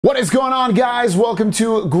What is going on, guys? Welcome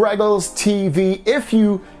to Greggles TV. If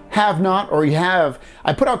you have not, or you have,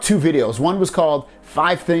 I put out two videos. One was called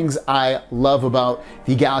 5 Things I Love About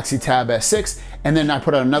the Galaxy Tab S6, and then I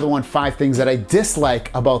put out another one, 5 Things That I Dislike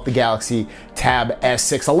About the Galaxy Tab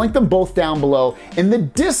S6. I'll link them both down below. In the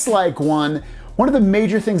dislike one of the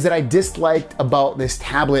major things that I disliked about this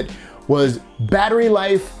tablet was battery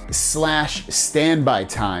life / standby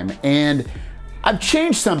time. And I've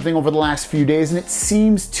changed something over the last few days and it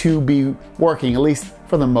seems to be working, at least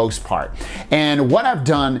for the most part. And what I've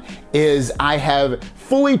done is I have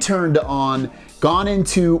fully turned on, gone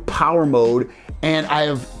into power mode, and I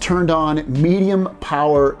have turned on medium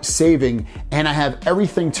power saving, and I have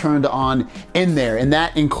everything turned on in there. And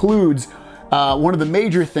that includes one of the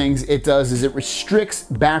major things it does is it restricts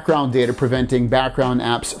background data, preventing background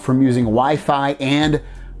apps from using Wi-Fi and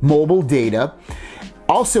mobile data.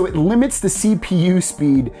 Also, it limits the CPU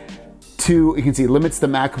speed to, you can see, it limits the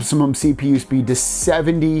maximum CPU speed to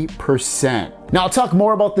 70%. Now, I'll talk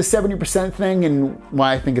more about the 70% thing and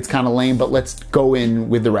why I think it's kind of lame, but let's go in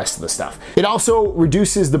with the rest of the stuff. It also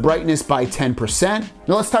reduces the brightness by 10%.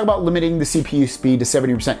 Now, let's talk about limiting the CPU speed to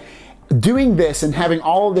 70%. Doing this and having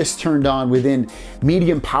all of this turned on within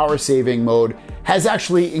medium power saving mode has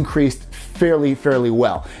actually increased fairly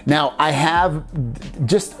well. Now, I have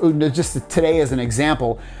just today as an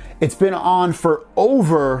example, it's been on for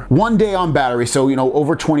over 1 day on battery, so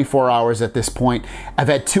over 24 hours at this point. I've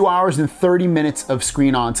had 2 hours and 30 minutes of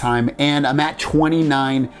screen on time, and I'm at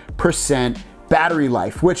 29% battery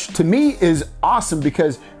life, which to me is awesome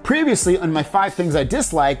because previously on my 5 things I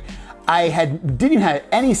dislike, I didn't have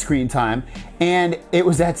any screen time and it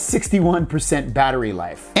was at 61% battery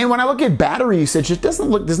life. And when I look at battery usage, it doesn't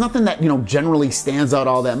look, there's nothing that generally stands out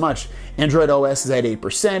all that much. Android OS is at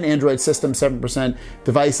 8%, Android system 7%,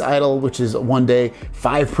 device idle, which is 1 day,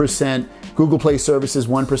 5%, Google Play services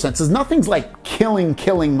 1%. So nothing's like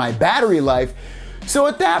killing my battery life. So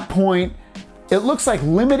at that point, it looks like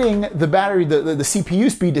limiting the battery, the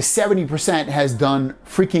CPU speed to 70% has done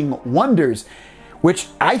freaking wonders, which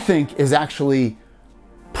I think is actually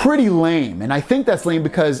pretty lame. And I think that's lame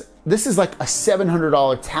because this is like a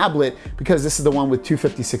 $700 tablet because this is the one with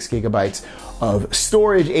 256 gigabytes of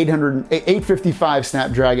storage, 855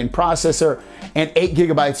 Snapdragon processor, and 8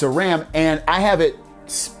 gigabytes of RAM. And I have it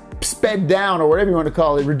sped down, or whatever you want to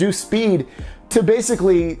call it, reduced speed to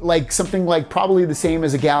basically like something like probably the same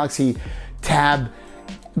as a Galaxy Tab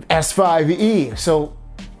S5e. So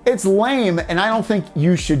it's lame, and I don't think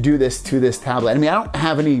you should do this to this tablet. I mean, I don't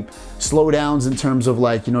have any slowdowns in terms of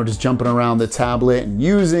like, just jumping around the tablet and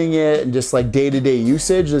using it and just like day-to-day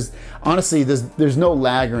usage. Honestly, there's no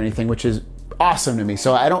lag or anything, which is awesome to me.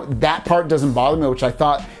 So that part doesn't bother me, which I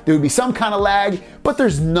thought there would be some kind of lag, but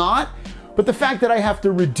there's not. But the fact that I have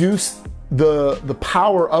to reduce the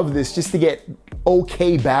power of this just to get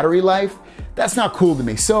okay battery life, that's not cool to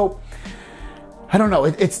me. So I don't know,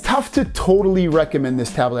 it's tough to totally recommend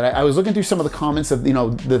this tablet. I was looking through some of the comments of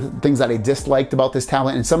the things that I disliked about this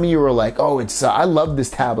tablet, and some of you were like, oh, I love this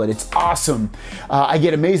tablet, it's awesome. I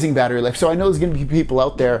get amazing battery life. So I know there's gonna be people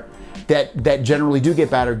out there that generally do get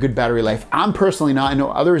good battery life. I'm personally not. I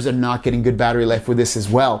know others are not getting good battery life with this as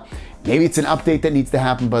well. Maybe it's an update that needs to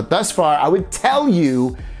happen, but thus far, I would tell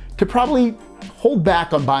you to probably hold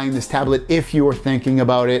back on buying this tablet if you're thinking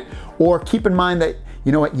about it, or keep in mind that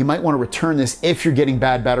you know what, you might want to return this if you're getting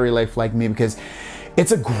bad battery life like me, because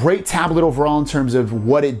it's a great tablet overall in terms of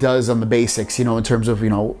what it does on the basics, in terms of,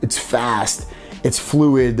 it's fast, it's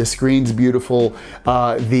fluid, the screen's beautiful,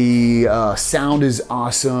 the sound is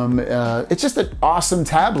awesome. It's just an awesome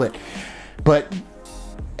tablet. But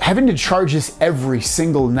having to charge this every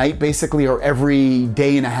single night, basically, or every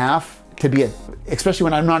day and a half especially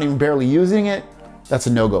when I'm not even barely using it, that's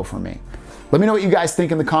a no-go for me. Let me know what you guys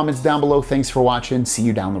think in the comments down below. Thanks for watching. See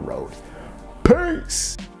you down the road.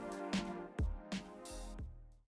 Peace.